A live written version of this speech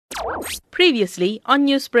Previously on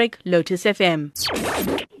Newsbreak, Lotus FM.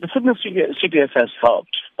 The Sydenham CPF has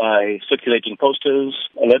helped by circulating posters,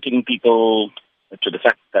 alerting people to the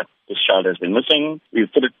fact that this child has been missing.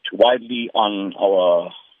 We've put it widely on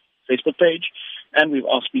our Facebook page, and we've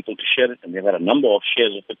asked people to share it, and we've had a number of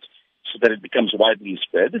shares of it so that it becomes widely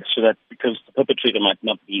spread, so that because the perpetrator might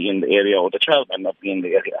not be in the area or the child might not be in the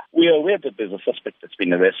area. We are aware that there's a suspect that's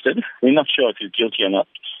been arrested. We're not sure if he's guilty or not.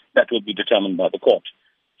 That will be determined by the court.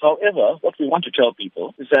 However, what we want to tell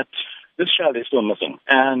people is that this child is still missing,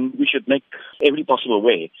 and we should make every possible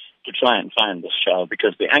way to try and find this child,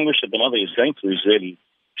 because the anguish that the mother is going through is really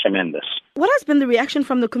tremendous. What has been the reaction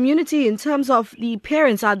from the community in terms of the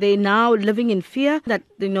parents? Are they now living in fear that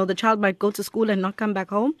the child might go to school and not come back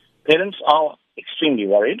home? Parents are extremely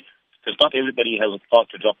worried, because not everybody has a car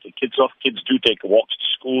to drop their kids off. Kids do take walks to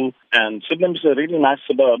school, and Sydenham is a really nice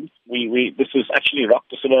suburb. This is actually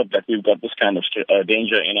rocked the suburb that we've got this kind of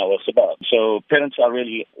danger in our suburb. So parents are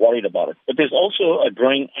really worried about it. But there's also a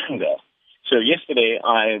growing anger. So yesterday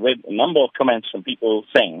I read a number of comments from people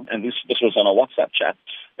saying, and this was on a WhatsApp chat,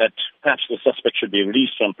 that perhaps the suspect should be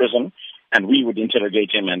released from prison and we would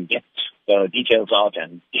interrogate him and get the details out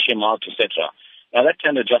and dish him out, etc. Now that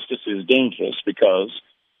kind of justice is dangerous, because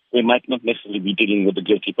we might not necessarily be dealing with a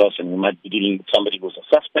guilty person. We might be dealing with somebody who's a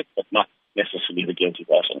suspect, but not necessarily the guilty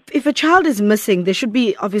person. If a child is missing, there should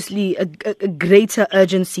be obviously a greater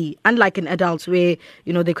urgency, unlike in adults where,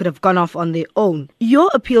 they could have gone off on their own.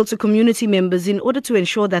 Your appeal to community members in order to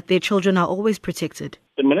ensure that their children are always protected.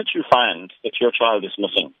 The minute you find that your child is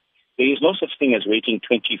missing, there is no such thing as waiting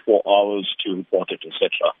 24 hours to report it, etc.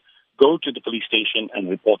 Go to the police station and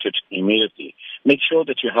report it immediately. Make sure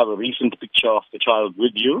that you have a recent picture of the child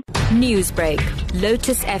with you. Newsbreak,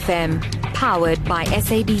 Lotus FM, powered by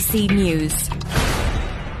SABC News.